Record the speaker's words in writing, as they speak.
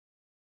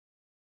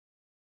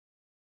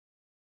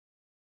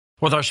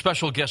With our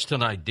special guest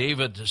tonight,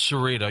 David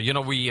Sereda. You know,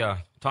 we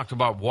talked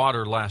about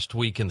water last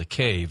week in the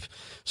cave,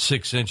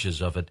 6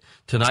 inches of it.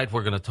 Tonight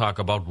we're going to talk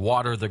about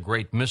water, the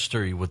great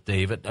mystery with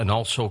David, and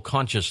also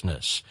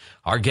consciousness.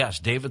 Our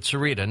guest, David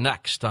Sereda,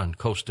 next on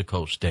Coast to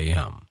Coast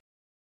AM.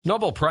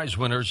 Nobel Prize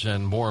winners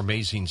and more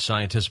amazing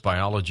scientists,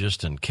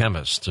 biologists, and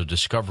chemists are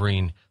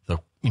discovering the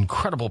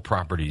incredible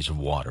properties of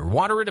water.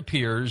 Water, it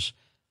appears,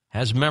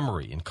 has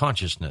memory and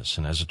consciousness,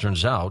 and as it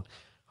turns out,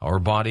 our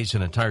bodies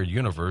and entire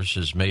universe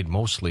is made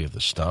mostly of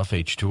the stuff,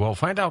 H2O.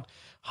 Find out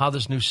how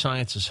this new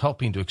science is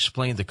helping to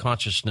explain the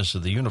consciousness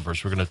of the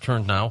universe. We're going to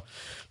turn now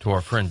to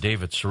our friend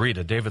David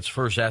Sereda. David's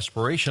first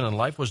aspiration in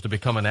life was to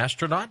become an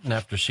astronaut, and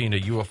after seeing a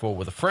UFO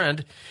with a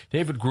friend,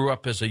 David grew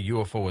up as a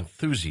UFO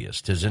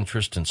enthusiast. His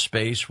interest in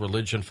space,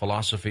 religion,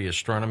 philosophy,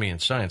 astronomy, and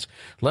science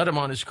led him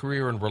on his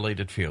career in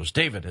related fields.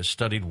 David has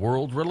studied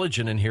world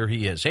religion, and here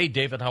he is. Hey,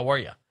 David, how are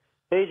you?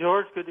 Hey,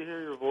 George, good to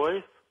hear your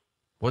voice.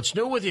 What's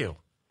new with you?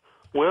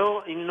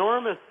 Well,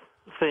 enormous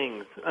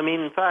things. I mean,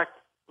 in fact,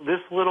 this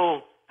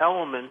little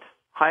element,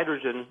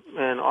 hydrogen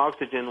and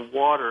oxygen,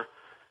 water,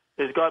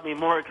 has got me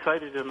more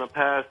excited in the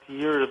past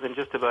year than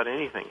just about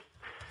anything.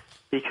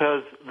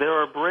 Because there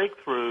are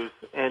breakthroughs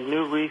and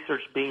new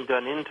research being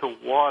done into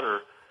water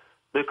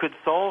that could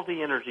solve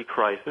the energy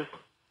crisis,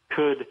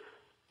 could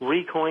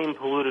reclaim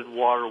polluted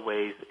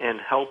waterways, and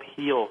help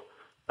heal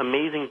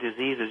amazing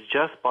diseases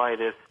just by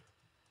this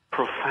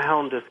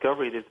profound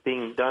discovery that's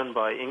being done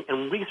by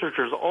and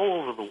researchers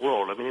all over the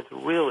world. I mean, it's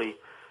really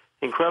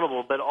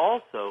incredible. But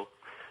also,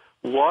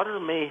 water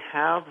may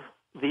have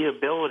the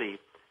ability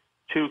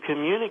to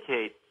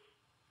communicate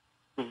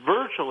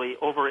virtually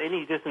over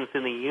any distance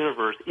in the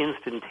universe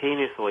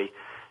instantaneously,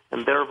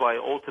 and thereby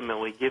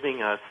ultimately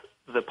giving us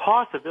the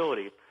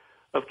possibility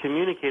of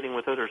communicating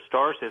with other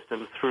star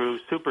systems through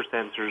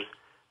supersensors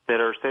that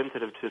are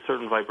sensitive to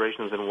certain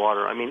vibrations in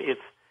water. I mean,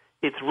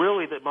 it's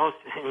really the most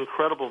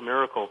incredible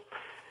miracle,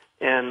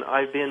 and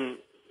I've been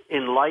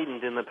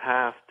enlightened in the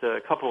past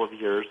couple of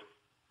years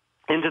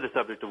into the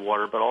subject of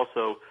water, but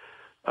also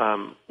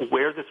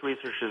where this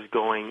research is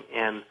going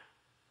and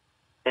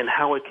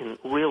how it can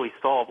really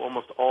solve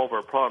almost all of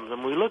our problems.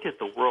 And we look at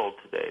the world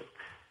today,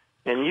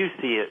 and you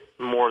see it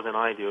more than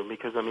I do,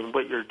 because, I mean,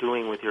 what you're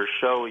doing with your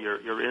show,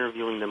 you're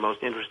interviewing the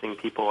most interesting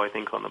people, I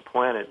think, on the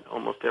planet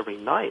almost every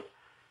night.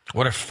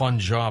 What a fun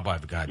job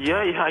I've got. Yeah.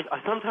 I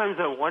sometimes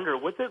I wonder,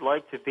 what's it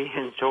like to be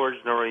in George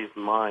Norrie's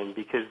mind?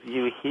 Because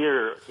you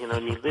hear,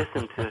 and you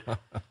listen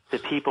to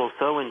people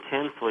so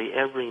intensely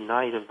every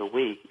night of the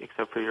week,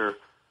 except for your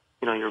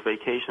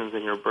vacations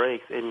and your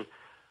breaks. And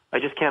I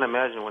just can't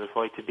imagine what it's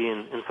like to be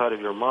inside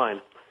of your mind.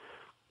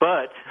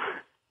 But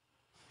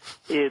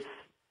it's,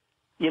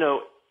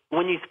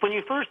 when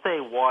you first say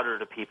water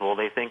to people,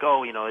 they think,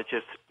 it's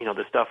just,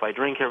 the stuff I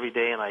drink every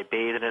day and I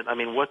bathe in it. I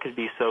mean, what could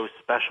be so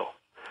special?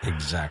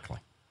 Exactly.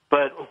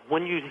 But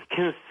when you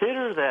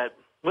consider that,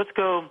 let's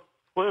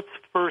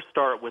first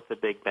start with the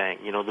Big Bang,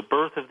 the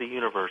birth of the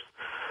universe.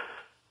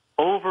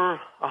 Over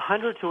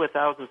 100 to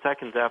 1,000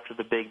 seconds after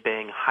the Big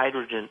Bang,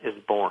 hydrogen is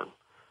born,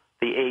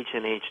 the H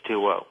in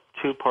H2O,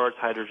 2 parts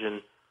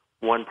hydrogen,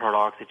 1 part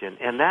oxygen.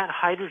 And that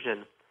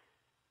hydrogen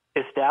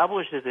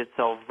establishes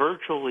itself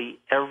virtually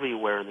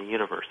everywhere in the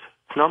universe.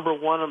 It's number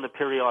 1 on the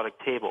periodic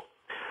table.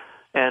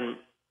 And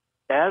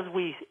as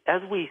we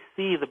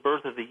see the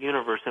birth of the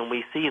universe and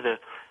we see the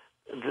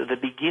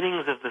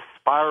beginnings of the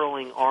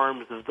spiraling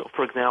arms of,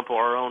 for example,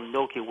 our own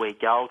Milky Way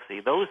galaxy,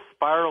 those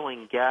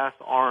spiraling gas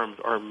arms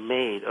are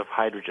made of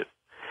hydrogen.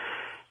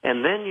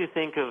 And then you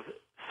think of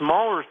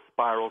smaller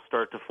spirals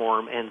start to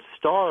form and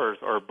stars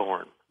are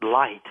born.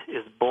 Light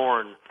is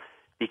born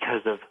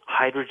because of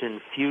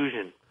hydrogen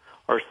fusion.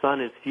 Our sun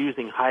is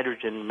fusing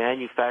hydrogen,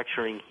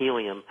 manufacturing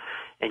helium,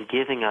 and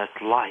giving us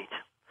light.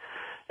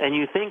 And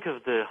you think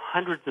of the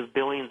hundreds of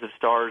billions of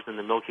stars in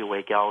the Milky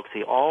Way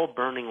galaxy all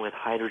burning with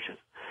hydrogen.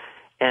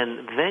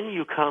 And then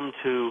you come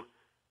to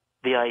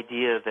the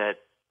idea that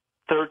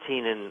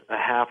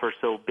 13.5 or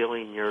so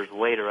billion years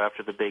later,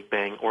 after the Big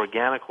Bang,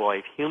 organic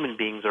life, human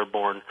beings are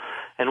born,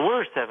 and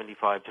we're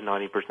 75 to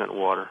 90%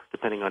 water,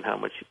 depending on how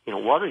much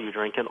water you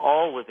drink. And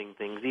all living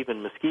things,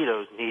 even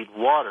mosquitoes, need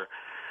water.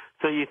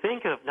 So you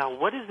think of, now,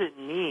 what does it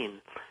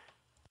mean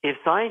if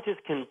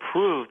scientists can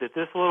prove that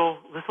this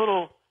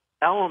little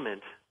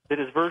element that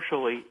is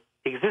virtually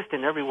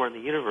existent everywhere in the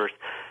universe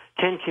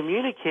can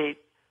communicate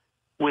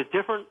with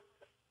different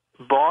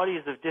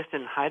bodies of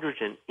distant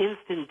hydrogen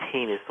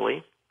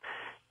instantaneously,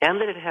 and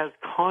that it has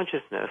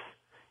consciousness,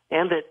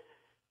 and that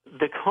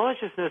the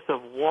consciousness of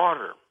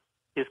water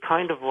is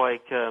kind of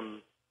like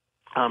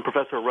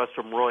Professor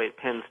Rustum Roy at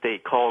Penn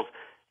State calls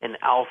an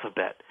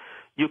alphabet.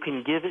 You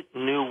can give it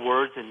new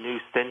words and new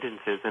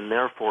sentences, and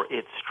therefore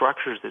it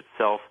structures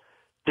itself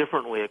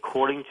differently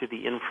according to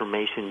the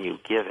information you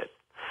give it.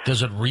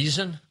 Does it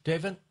reason,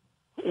 David?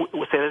 Say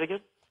that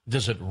again?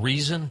 Does it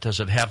reason? Does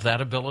it have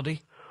that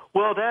ability?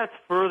 Well, that's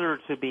further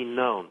to be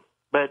known.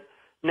 But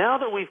now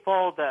that we've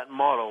followed that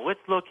model,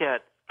 let's look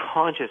at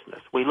consciousness.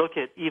 We look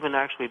at even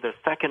actually the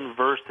second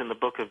verse in the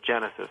book of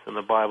Genesis in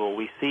the Bible.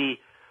 We see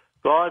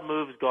God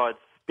moves God's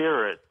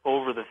spirit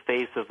over the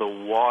face of the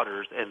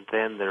waters, and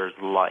then there's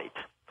light.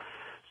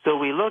 So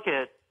we look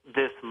at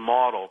this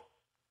model,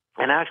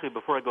 and actually,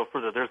 before I go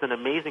further, there's an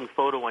amazing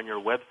photo on your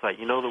website.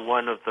 You know, the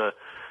one of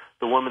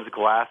the woman's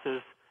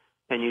glasses,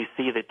 and you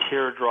see the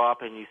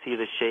teardrop, and you see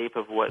the shape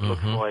of what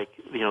looks like,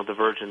 you know, the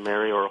Virgin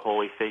Mary or a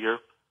holy figure.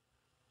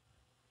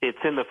 It's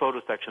in the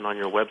photo section on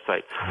your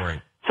website.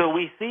 Right. So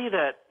we see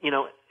that, you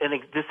know,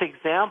 this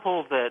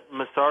example that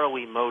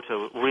Masaru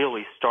Emoto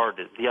really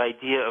started, the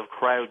idea of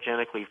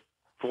cryogenically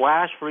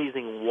flash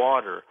freezing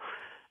water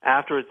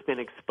after it's been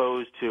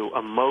exposed to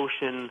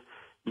emotion,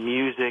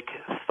 music,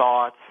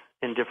 thoughts,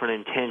 and different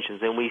intentions.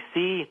 And we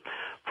see,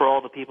 for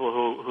all the people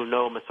who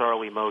know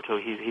Masaru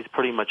Emoto, he's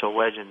pretty much a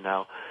legend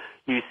now.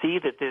 You see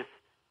that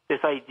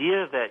this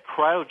idea that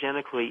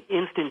cryogenically,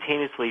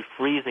 instantaneously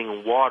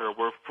freezing water,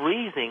 we're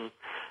freezing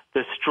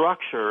the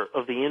structure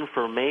of the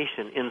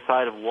information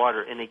inside of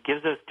water, and it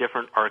gives us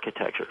different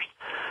architectures.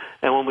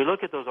 And when we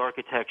look at those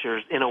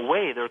architectures, in a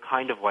way, they're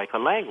kind of like a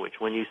language.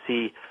 When you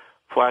see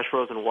flash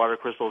frozen water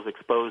crystals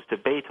exposed to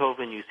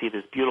Beethoven, you see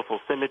this beautiful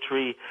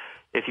symmetry.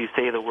 If you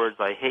say the words,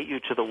 "I hate you,"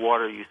 to the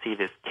water, you see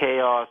this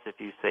chaos. If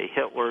you say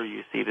Hitler,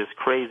 you see this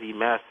crazy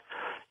mess.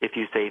 If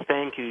you say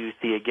thank you, you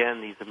see,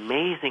 again, these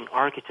amazing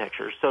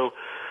architectures. So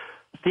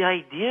the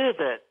idea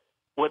that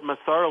what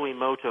Masaru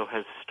Emoto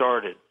has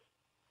started,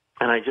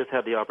 and I just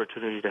had the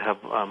opportunity to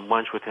have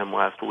lunch with him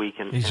last week.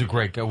 And he's a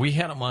great guy. We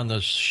had him on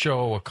the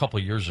show a couple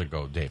years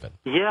ago, David.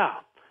 Yeah,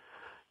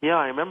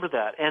 I remember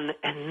that. And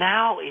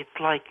now it's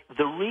like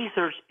the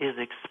research is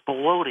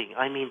exploding.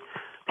 I mean,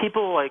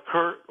 people like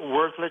Kurt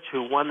Wurtzlich,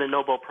 who won the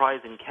Nobel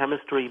Prize in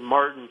Chemistry,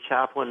 Martin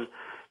Chaplin,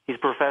 he's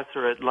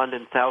professor at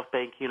London South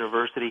Bank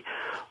University.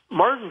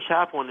 Martin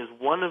Chaplin is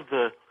one of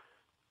the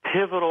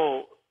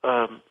pivotal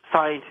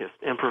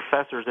scientists and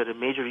professors at a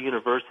major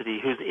university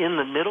who's in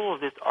the middle of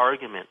this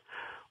argument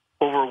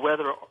over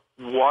whether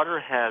water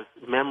has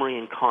memory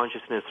and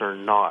consciousness or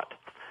not.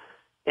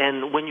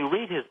 And when you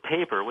read his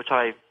paper, which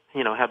I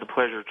had the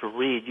pleasure to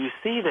read, you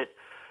see that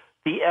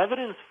the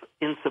evidence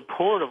in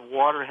support of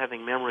water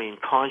having memory and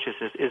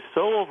consciousness is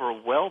so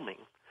overwhelming.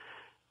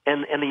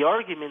 And the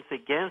arguments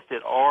against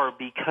it are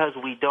because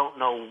we don't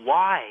know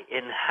why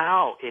and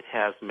how it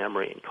has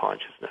memory and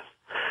consciousness.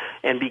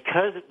 And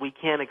because we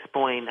can't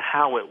explain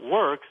how it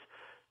works,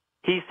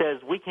 he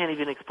says we can't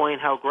even explain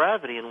how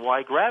gravity and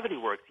why gravity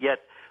works,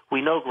 yet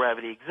we know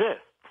gravity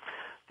exists.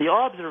 The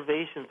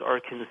observations are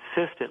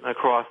consistent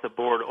across the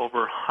board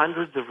over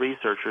hundreds of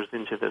researchers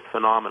into this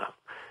phenomena.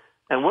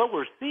 And what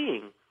we're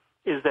seeing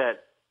is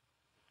that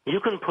you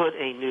can put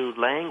a new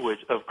language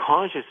of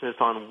consciousness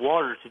on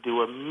water to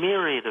do a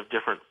myriad of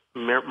different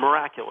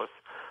miraculous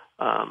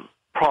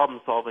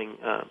problem-solving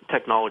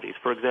technologies.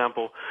 For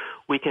example,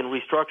 we can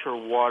restructure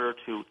water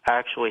to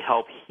actually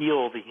help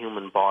heal the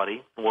human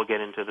body. We'll get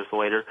into this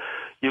later.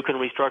 You can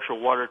restructure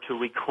water to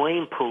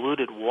reclaim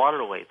polluted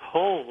waterways.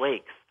 Whole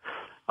lakes,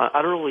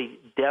 utterly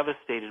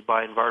devastated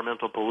by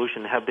environmental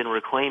pollution, have been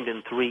reclaimed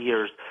in 3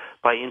 years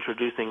by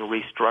introducing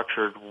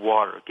restructured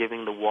water,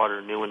 giving the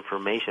water new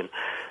information.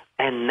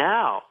 And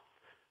now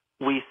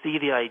we see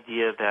the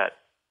idea that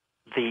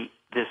the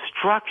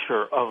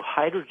structure of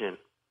hydrogen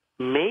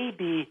may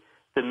be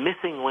the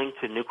missing link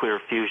to nuclear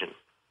fusion,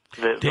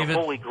 the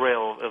holy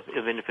grail of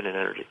infinite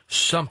energy.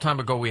 Some time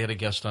ago, we had a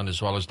guest on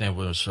as well. His name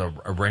was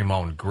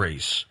Raymond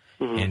Grace,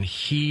 and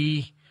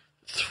he,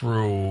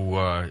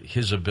 through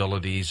his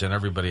abilities and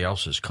everybody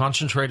else's,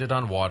 concentrated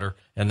on water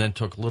and then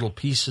took little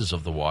pieces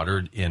of the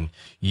water and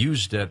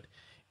used it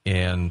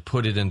and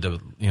put it into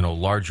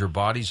larger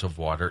bodies of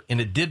water,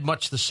 and it did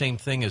much the same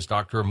thing as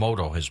Dr.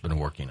 Emoto has been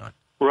working on.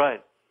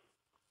 Right.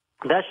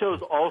 That shows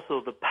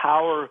also the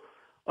power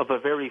of a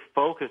very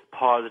focused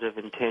positive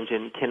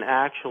intention can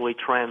actually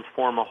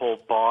transform a whole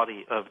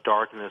body of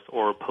darkness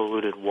or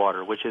polluted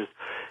water, which is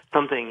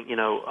something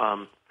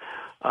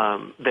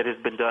that has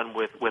been done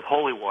with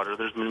holy water.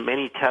 There's been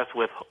many tests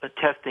with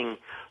testing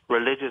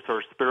religious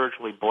or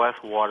spiritually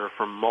blessed water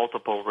from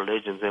multiple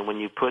religions, and when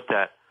you put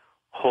that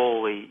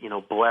holy,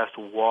 blessed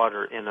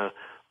water in a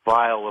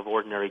vial of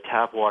ordinary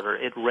tap water,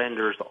 it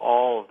renders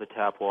all of the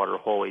tap water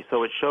holy.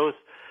 So it shows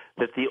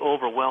that the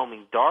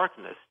overwhelming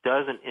darkness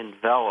doesn't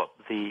envelop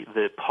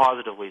the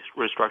positively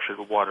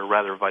restructured water,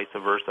 rather vice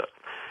versa.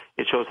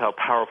 It shows how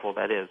powerful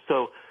that is.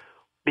 So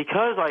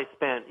because I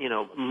spent,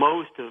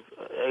 most of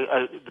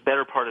the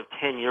better part of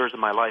 10 years of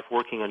my life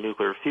working on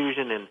nuclear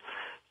fusion and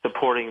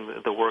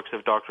supporting the works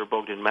of Dr.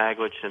 Bogdan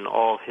Maglic and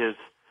all of his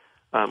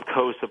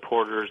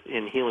co-supporters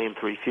in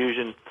helium-3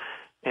 fusion,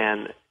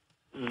 and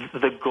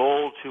the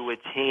goal to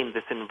attain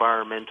this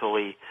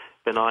environmentally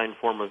benign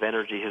form of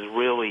energy has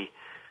really,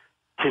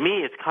 to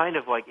me, it's kind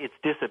of like it's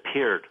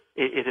disappeared.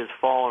 It has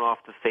fallen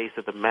off the face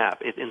of the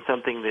map. It's in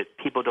something that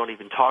people don't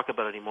even talk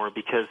about anymore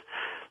because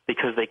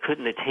they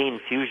couldn't attain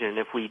fusion.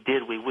 If we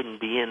did, we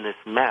wouldn't be in this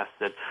mess,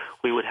 that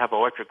we would have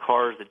electric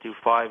cars that do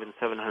 500 and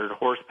 700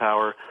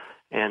 horsepower,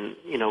 and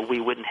we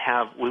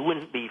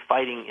wouldn't be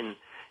fighting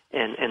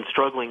and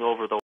struggling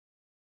over the